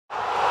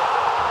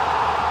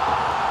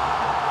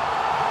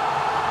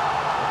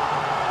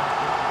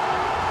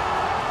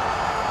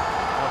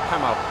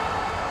Camo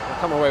will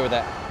come away with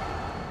it.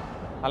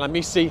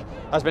 Alamisi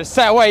has been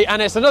set away, and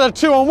it's another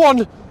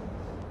 2-on-1.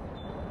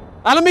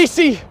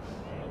 Alamisi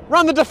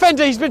round the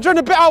defender. He's been driven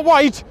a bit out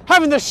wide,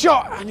 having the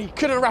shot, and he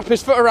couldn't wrap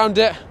his foot around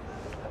it.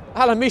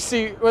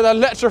 Alamisi with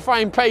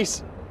electrifying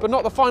pace, but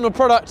not the final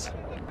product.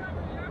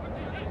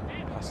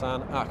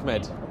 Hassan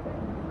Ahmed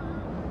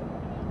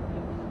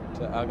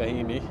to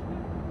Agahimi.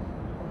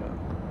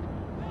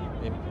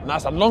 And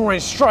that's a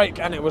long-range strike,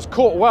 and it was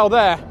caught well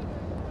there.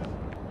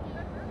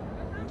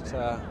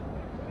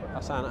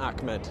 Hassan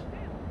Ahmed.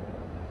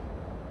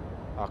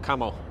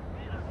 Camo.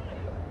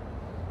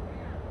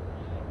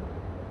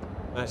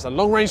 And it's a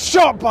long-range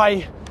shot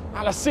by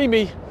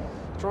Alasimi,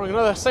 drawing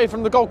another save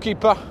from the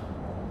goalkeeper.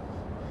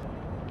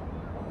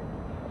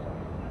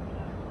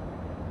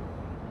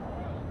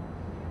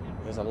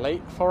 There's a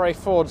late foray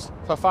forwards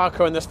for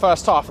Falco in this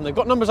first half, and they've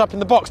got numbers up in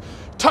the box.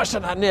 Touched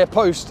at that near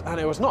post, and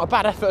it was not a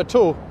bad effort at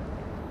all.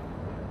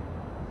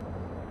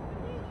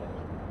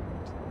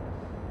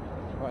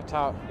 Right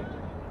out.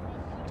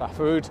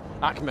 Tafoud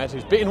Ahmed,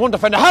 who's beaten one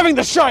defender, having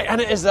the shot,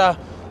 and it is a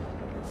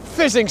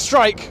fizzing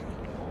strike.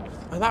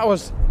 And that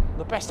was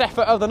the best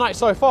effort of the night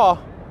so far.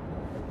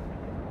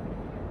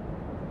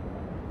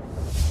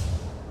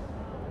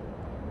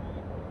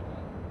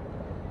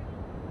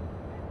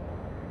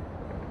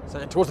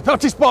 Sent towards the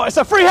penalty spot. It's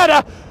a free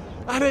header,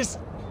 and it's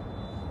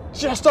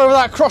just over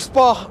that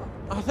crossbar.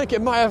 I think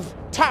it might have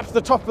tapped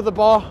the top of the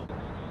bar.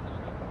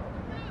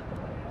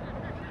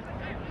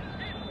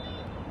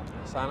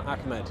 Hassan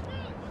Ahmed.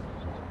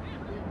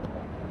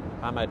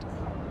 Ahmed.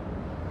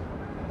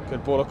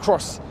 Good ball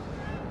across.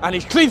 And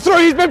he's clean through.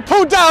 He's been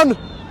pulled down.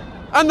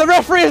 And the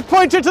referee has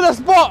pointed to the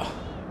spot.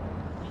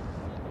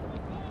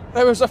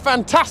 It was a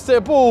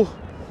fantastic ball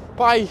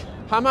by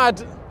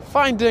Hamad,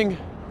 finding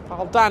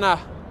Aldana,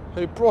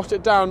 who brought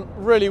it down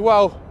really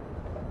well.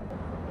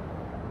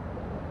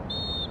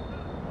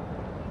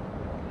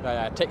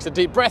 Takes a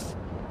deep breath,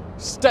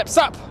 steps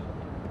up,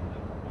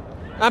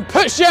 and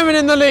puts Yemen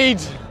in the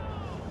lead.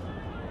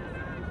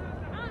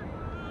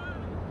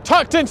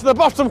 Tucked into the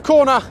bottom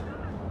corner.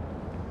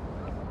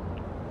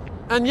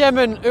 And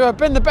Yemen, who have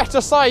been the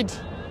better side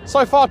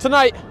so far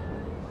tonight,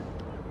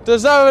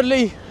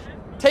 deservedly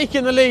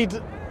taking the lead.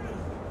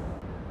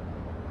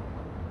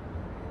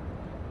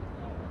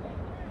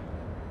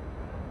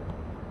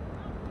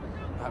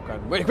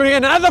 Bring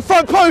in another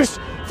front post,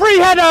 free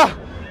header,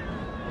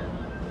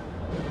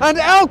 and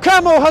El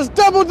Camel has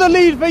doubled the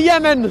lead for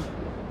Yemen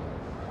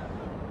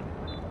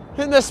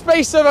in the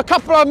space of a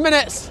couple of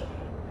minutes.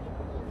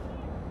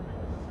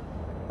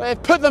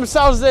 They've put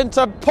themselves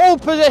into pole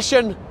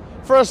position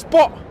for a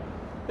spot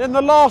in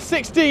the last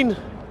 16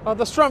 of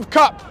the Strumpf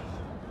Cup.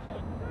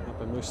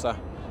 Musa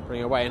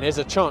bring away, and here's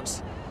a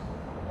chance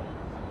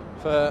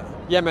for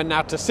Yemen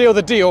now to seal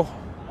the deal.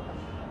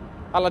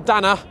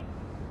 Aladana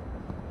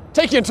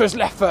taking into his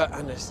left foot,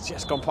 and it's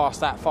just gone past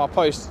that far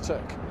post.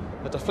 Took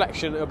the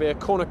deflection. It'll be a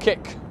corner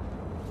kick